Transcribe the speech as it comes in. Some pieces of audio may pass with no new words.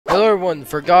Hello everyone,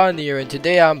 Forgotten here, and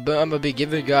today I'm gonna be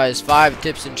giving you guys 5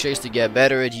 tips and tricks to get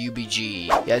better at UBG.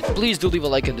 Yeah, please do leave a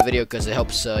like on the video because it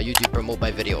helps YouTube promote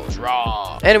my videos.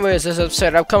 Raw. Anyways, as I've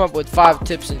said, I've come up with 5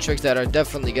 tips and tricks that are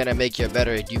definitely gonna make you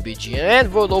better at UBG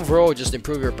and will overall just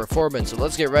improve your performance. So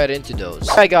let's get right into those.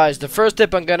 Alright guys, the first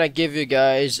tip I'm gonna give you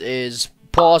guys is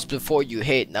pause before you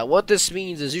hit. Now what this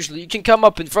means is usually you can come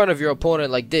up in front of your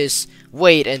opponent like this,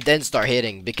 wait, and then start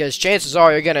hitting, because chances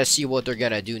are you're gonna see what they're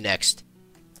gonna do next.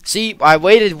 See, I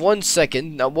waited 1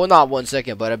 second, well not 1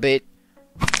 second, but a bit,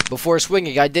 before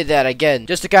swinging. I did that again,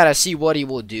 just to kind of see what he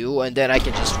will do, and then I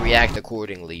can just react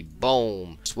accordingly.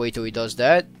 Boom. Just wait till he does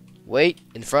that. Wait,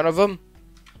 in front of him.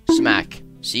 Smack.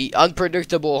 See,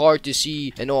 unpredictable, hard to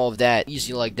see, and all of that.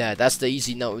 Easy like that. That's the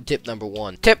easy tip number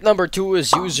 1. Tip number 2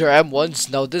 is use your M1s.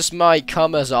 Now, this might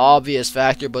come as an obvious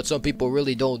factor, but some people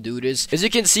really don't do this. As you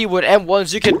can see, with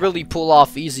M1s, you can really pull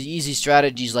off easy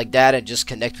strategies like that and just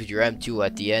connect with your M2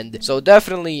 at the end. So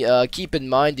definitely keep in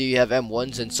mind that you have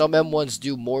M1s, and some M1s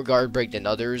do more guard break than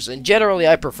others. And generally,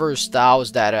 I prefer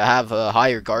styles that have a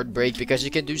higher guard break because you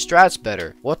can do strats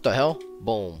better. What the hell?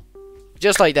 Boom.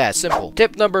 Just like that, simple.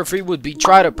 Tip number 3 would be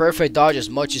try to perfect dodge as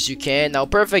much as you can. Now,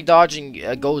 perfect dodging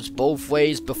goes both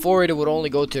ways. Before it would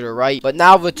only go to the right, but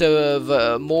now with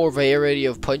the more variety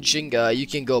of punching, you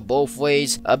can go both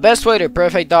ways. Best way to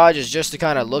perfect dodge is just to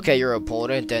kind of look at your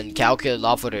opponent and calculate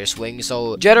off of their swing.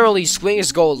 So generally,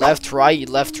 swings go left, right,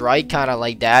 kind of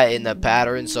like that in the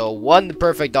pattern. So one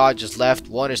perfect dodge is left,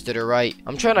 one is to the right.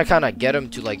 I'm trying to kind of get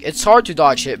him to, like, it's hard to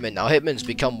dodge Hitman. Now Hitman's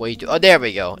become way too, oh, there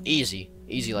we go, easy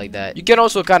like that. You can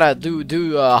also kind of do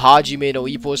Hajime no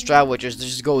Ippo strat, which is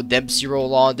just go Dempsey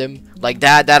roll on them like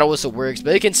that. That also works,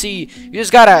 but you can see you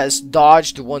just gotta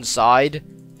dodge to one side,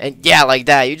 and yeah, like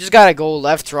that. You just gotta go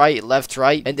left, right,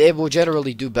 and it will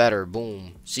generally do better.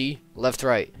 Boom. See? Left,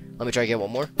 right. Let me try to get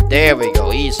one more. There we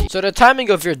go. Easy. So the timing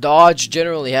of your dodge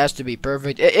generally has to be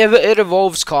perfect. It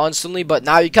evolves constantly, but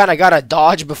now you kind of gotta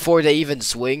dodge before they even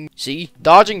swing. See?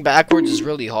 Dodging backwards is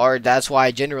really hard. That's why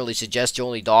I generally suggest you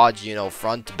only dodge, you know,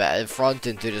 front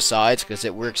and to the sides, because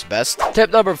it works best. Tip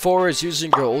number 4 is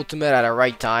using your ultimate at the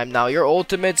right time. Now, your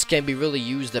ultimates can be really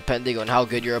used depending on how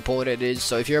good your opponent is.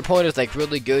 So if your opponent is like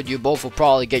really good, you both will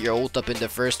probably get your ult up in the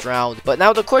first round. But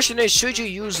now the question is, should you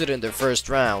use it in the first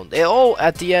round? It all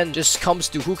at the end just comes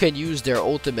to who can use their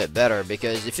ultimate better,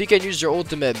 because if you can use your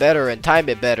ultimate better and time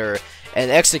it better and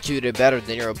execute it better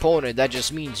than your opponent, that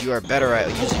just means you are better at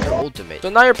using your ultimate. So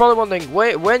now you're probably wondering,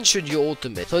 when should you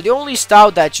ultimate? So the only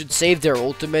style that should save their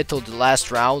ultimate till the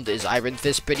last round is Iron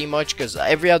Fist, pretty much, because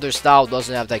every other style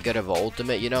doesn't have that good of an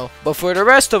ultimate, you know. But for the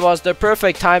rest of us, the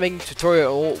perfect timing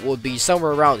tutorial ult would be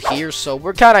somewhere around here. So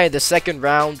we're kind of in the second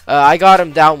round. I got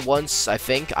him down once, I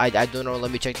think. I don't know.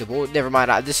 Let me check the board. Never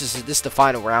mind. This is the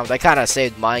final round. I kind of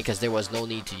saved mine because there was no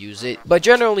need to use it. But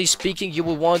generally speaking, you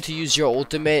would want to use your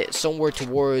ultimate somewhere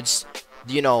towards,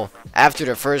 you know, after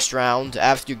the first round,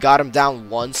 after you got him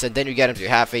down once and then you get him to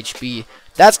half HP.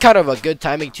 That's kind of a good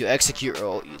timing to execute,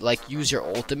 or like use your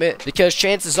ultimate, because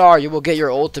chances are you will get your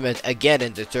ultimate again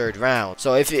in the third round.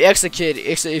 So if you execute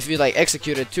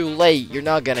it too late, you're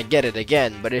not gonna get it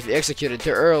again. But if you execute it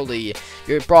too early,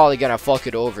 you're probably gonna fuck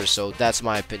it over. So that's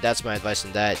my advice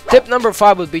on that. Tip number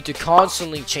 5 would be to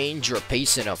constantly change your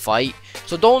pace in a fight.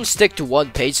 So don't stick to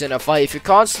one pace in a fight. If you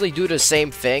constantly do the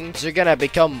same thing, you're gonna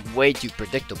become way too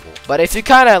predictable. But if you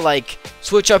kind of like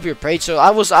switch up your pace, so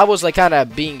I was like kind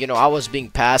of being, you know, I was being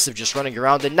passive, just running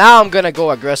around, and now I'm gonna go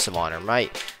aggressive on him,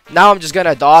 right? Now I'm just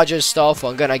gonna dodge his stuff.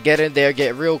 I'm gonna get in there,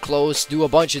 get real close, do a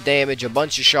bunch of damage, a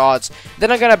bunch of shots.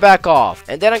 Then I'm gonna back off,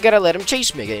 and then I'm gonna let him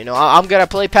chase me again. You know, I'm gonna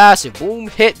play passive. Boom,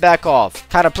 hit, back off.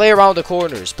 Kind of play around the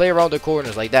corners. Play around the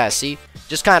corners like that. See?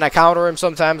 Just kind of counter him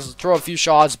sometimes, throw a few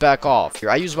shots, back off. Here,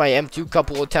 I use my M2 a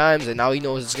couple of times, and now he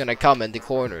knows it's gonna come in the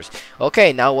corners.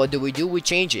 Okay, now what do? We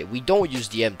change it. We don't use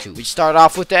the M2. We start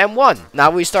off with the M1.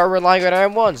 Now we start relying on our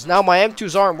M1s. Now my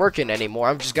M2s aren't working anymore.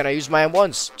 I'm just gonna use my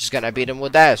M1s. Just gonna beat him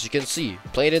with that, as you can see.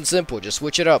 Plain and simple, just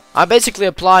switch it up. I'm basically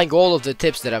applying all of the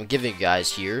tips that I'm giving you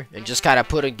guys here, and just kind of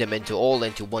putting them into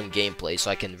one gameplay,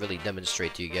 so I can really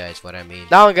demonstrate to you guys what I mean.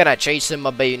 Now I'm gonna chase him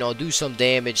a bit, you know, do some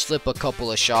damage, slip a couple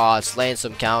of shots, land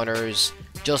some counters,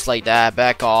 just like that,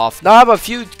 back off. Now I have a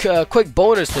few quick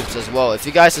bonus tips as well. If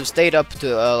you guys have stayed up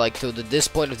to this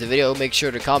point of the video, make sure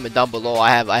to comment down below.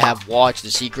 I have watched the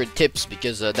secret tips,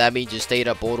 because that means you stayed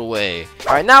up all the way.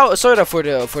 All right, now sort of for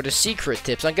the secret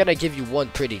tips, I'm gonna give you one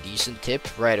pretty decent tip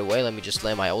right away. Let me just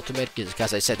land my ultimate,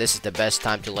 because I said this is the best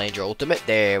time to land your ultimate.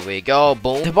 There we go,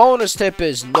 boom. The bonus tip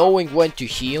is knowing when to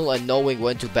heal and knowing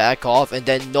when to back off, and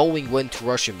then knowing when to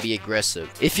rush and be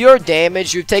aggressive. If you're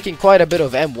damaged, you're taking quite a bit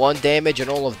of M1 damage, and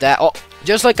all of that. Oh,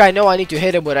 just like I know I need to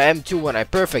hit him with an M2 when I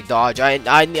perfect dodge,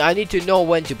 I need to know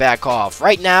when to back off.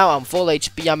 Right now, I'm full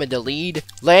HP, I'm in the lead.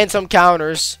 Land some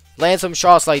counters, land some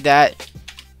shots like that.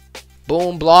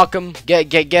 Boom, block him,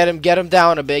 get him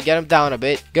down a bit,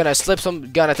 Gonna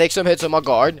take some hits on my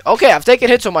guard. Okay, I've taken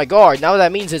hits on my guard. Now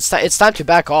that means it's time to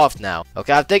back off now.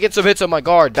 Okay, I've taken some hits on my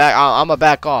guard. I'ma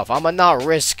back off. I'ma not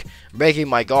risk breaking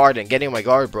my guard and getting my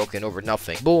guard broken over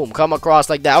nothing. Boom, come across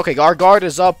like that. Okay, our guard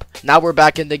is up. Now we're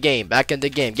back in the game.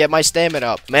 Get my stamina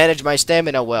up. Manage my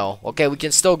stamina well. Okay, we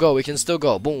can still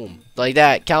go. Boom, like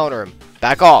that. Counter him.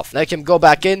 Back off. Let him go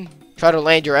back in. Try to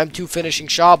land your M2 finishing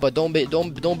shot, but don't be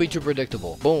too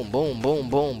predictable. Boom, boom,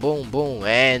 boom, boom, boom, boom,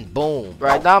 and boom.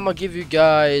 Right now, I'm gonna give you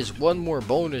guys one more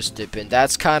bonus tip, and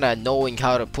that's kind of knowing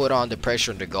how to put on the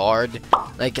pressure on the guard.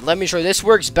 Like, let me show you. This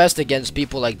works best against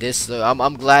people like this. So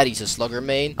I'm glad he's a slugger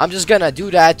main. I'm just gonna do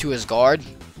that to his guard.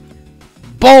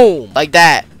 Boom, like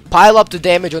that. Pile up the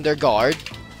damage on their guard.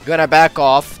 Gonna back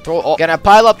off. Gonna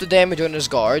pile up the damage on his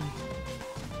guard.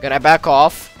 Gonna back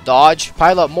off. Dodge,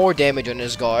 pile up more damage on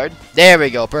his guard. There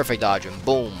we go, perfect dodge him.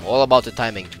 Boom, all about the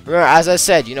timing. Remember, as I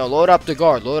said, you know, load up the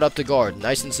guard.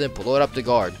 Nice and simple, load up the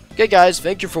guard. Okay, guys,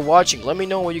 thank you for watching. Let me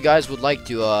know what you guys would like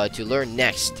to learn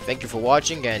next. Thank you for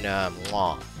watching, and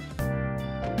mwah.